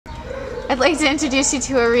I'd like to introduce you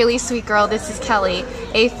to a really sweet girl. This is Kelly,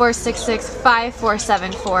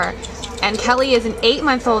 A4665474. And Kelly is an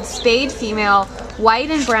 8-month-old spayed female, white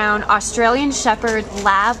and brown Australian Shepherd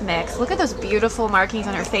Lab mix. Look at those beautiful markings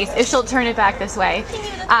on her face, if she'll turn it back this way.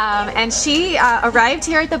 And she arrived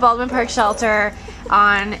here at the Baldwin Park shelter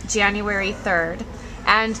on January 3rd.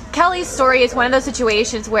 And Kelly's story is one of those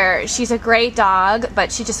situations where she's a great dog, but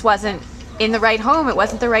she just wasn't in the right home. It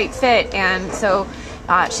wasn't the right fit, and so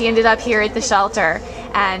she ended up here at the shelter.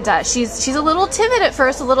 And she's a little timid at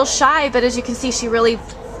first, a little shy, but as you can see,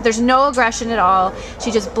 there's no aggression at all.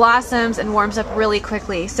 She just blossoms and warms up really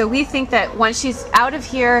quickly. So we think that once she's out of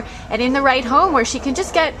here and in the right home where she can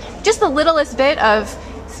just get just the littlest bit of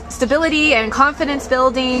stability and confidence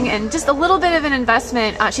building and just a little bit of an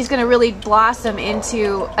investment, she's going to really blossom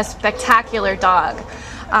into a spectacular dog.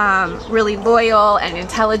 Really loyal and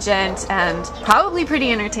intelligent and probably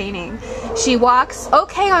pretty entertaining. She walks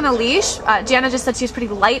okay on a leash. Jana just said she's pretty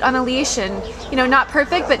light on a leash and, you know, not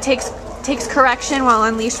perfect, but takes correction while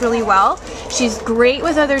on leash really well. She's great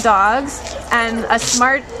with other dogs and a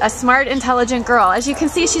smart, intelligent girl. As you can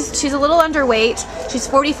see, she's a little underweight. She's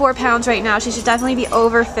 44 pounds right now. She should definitely be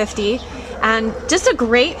over 50. And just a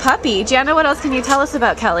great puppy. Jana, what else can you tell us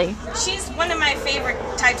about Kelly? She's one of my favorite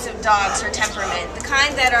types of dogs, her temperament. The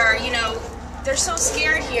kind that are, you know, they're so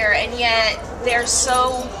scared here and yet they're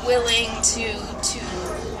so willing to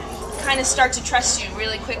kind of start to trust you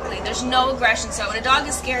really quickly. There's no aggression. So when a dog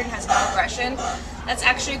is scared and has no aggression, that's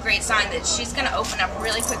actually a great sign that she's going to open up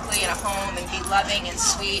really quickly in a home and be loving and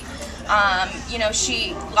sweet. You know,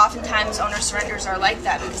 oftentimes owner surrenders are like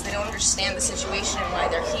that because they don't understand the situation and why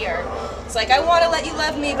they're here. It's like, I want to let you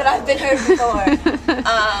love me, but I've been hurt before.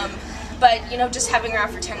 But, you know, just having her out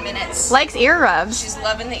for 10 minutes. Likes ear rubs. She's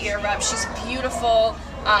loving the ear rub. She's beautiful.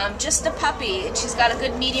 Just a puppy. She's got a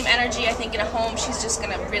good medium energy. I think in a home she's just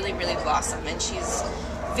going to really, really blossom. And she's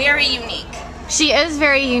very unique. She is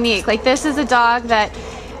very unique. Like, this is a dog that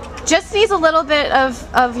just needs a little bit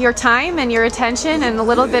of your time and your attention and a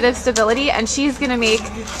little bit of stability, and she's gonna make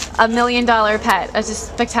 $1 million pet. It's a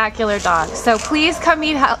spectacular dog. So please come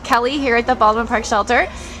meet Kelly here at the Baldwin Park shelter.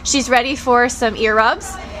 She's ready for some ear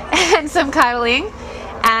rubs and some cuddling,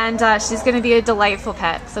 and she's gonna be a delightful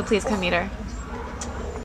pet. So please come meet her.